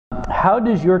how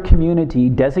does your community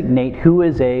designate who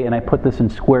is a, and I put this in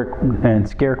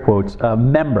scare quotes, a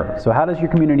member? So how does your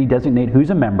community designate who's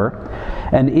a member?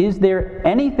 And is there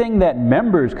anything that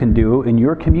members can do in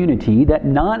your community that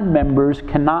non-members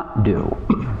cannot do?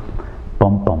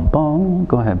 Bum, bum, bum.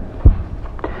 Go ahead.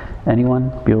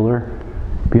 Anyone? Bueller?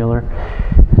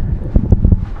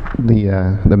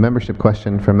 The membership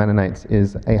question for Mennonites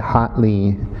is a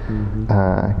hotly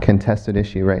contested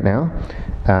issue right now.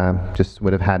 Just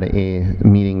would have had a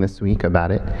meeting this week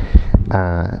about it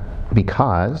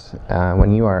because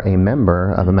when you are a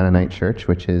member of a Mennonite church,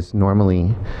 which is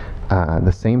normally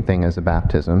the same thing as a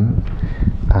baptism,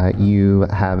 you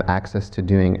have access to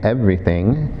doing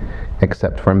everything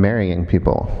except for marrying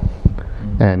people.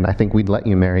 And I think we'd let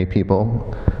you marry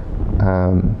people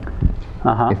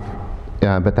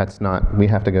but that's not, we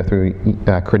have to go through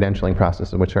credentialing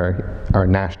processes, which are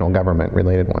national government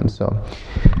related ones. So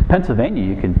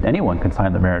Pennsylvania, anyone can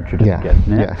sign the marriage certificate.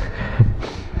 Yeah.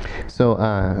 So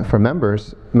for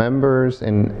members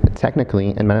and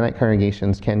technically in Mennonite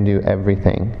congregations can do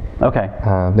everything. Okay.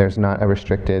 There's not a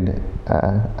restricted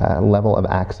level of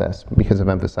access because of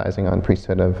emphasizing on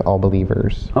priesthood of all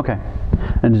believers. Okay.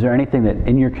 And is there anything that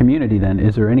in your community then,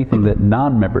 is there anything that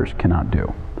non-members cannot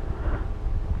do?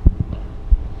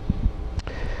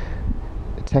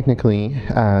 Technically,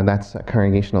 that's a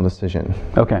congregational decision.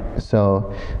 Okay.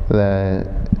 So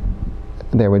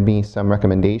there would be some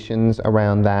recommendations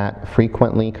around that.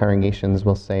 Frequently, congregations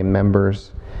will say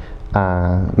membership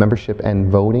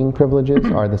and voting privileges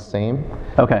are the same.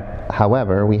 Okay.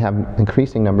 However, we have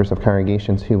increasing numbers of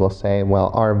congregations who will say,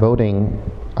 well, our voting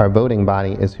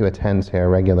body is who attends here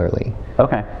regularly.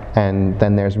 Okay. And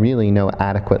then there's really no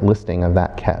adequate listing of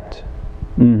that kept.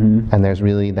 Mm-hmm. And there's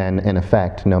really then, in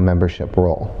effect, no membership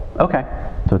role. Okay,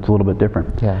 so it's a little bit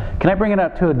different. Yeah. Can I bring it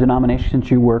out to a denomination since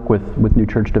you work with New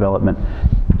Church Development?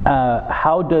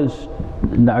 How does,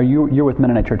 you're with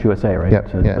Mennonite Church USA, right? Yep.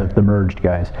 So the merged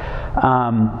guys.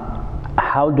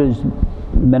 How does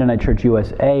Mennonite Church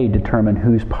USA determine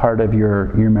who's part of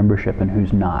your membership and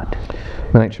who's not?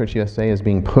 Mennonite Church USA is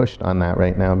being pushed on that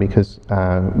right now because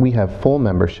we have full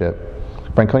membership.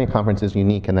 Franconia Conference is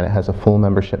unique in that it has a full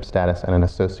membership status and an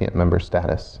associate member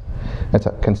status. It's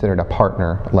considered a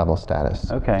partner level status.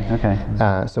 Okay.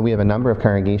 So we have a number of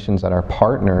congregations that are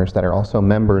partners that are also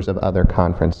members of other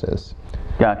conferences.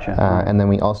 Gotcha. And then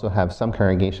we also have some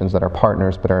congregations that are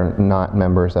partners but are not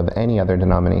members of any other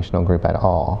denominational group at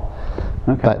all.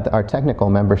 Okay. But our technical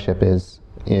membership is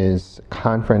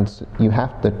conference.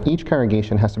 Each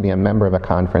congregation has to be a member of a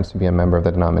conference to be a member of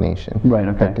the denomination. Right.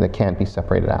 Okay. That can't be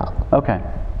separated out. Okay.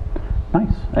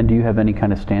 Nice. And do you have any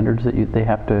kind of standards that they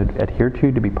have to adhere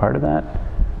to be part of that?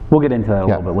 We'll get into that a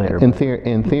little bit later. In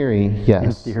theory,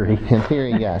 yes. In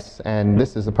theory, yes. And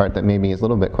this is the part that maybe is a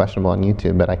little bit questionable on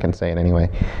YouTube, but I can say it anyway.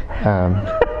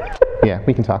 Yeah,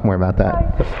 we can talk more about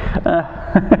that.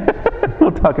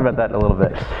 We'll talk about that in a little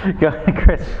bit. Go ahead,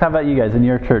 Chris. How about you guys in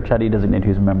your church? How do you designate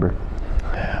who's a member?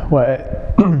 Well,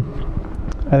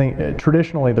 I think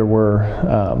traditionally there were,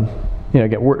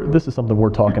 again, this is something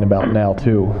we're talking about now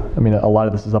too. I mean, a lot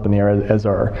of this is up in the air as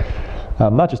our,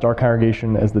 not just our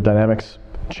congregation, as the dynamics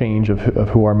change of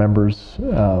who our members.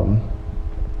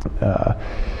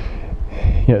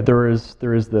 There is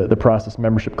the process,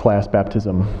 membership, class,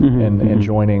 baptism, and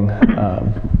joining.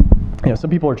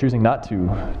 Some people are choosing not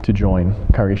to join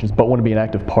congregations, but want to be an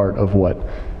active part of what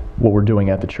we're doing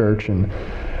at the church. And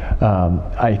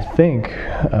I think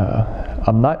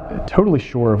I'm not totally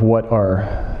sure of what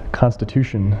our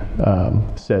Constitution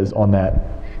says on that,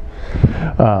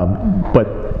 but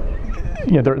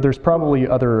there's probably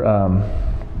other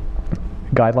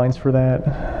guidelines for that.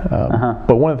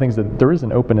 But one of the things that there is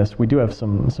an openness. We do have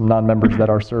some non-members that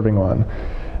are serving on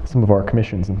some of our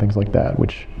commissions and things like that,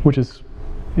 which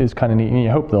is kind of neat, and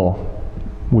you hope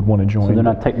would want to join. So they're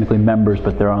not technically members,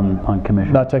 but they're on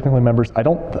commission. Not technically members. I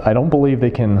don't believe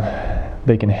they can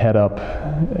head up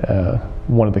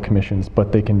one of the commissions,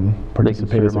 but they can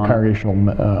participate as a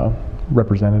congregational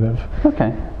representative.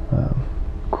 Okay.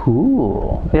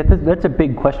 Cool. Yeah, that's a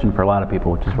big question for a lot of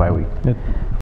people, which is why we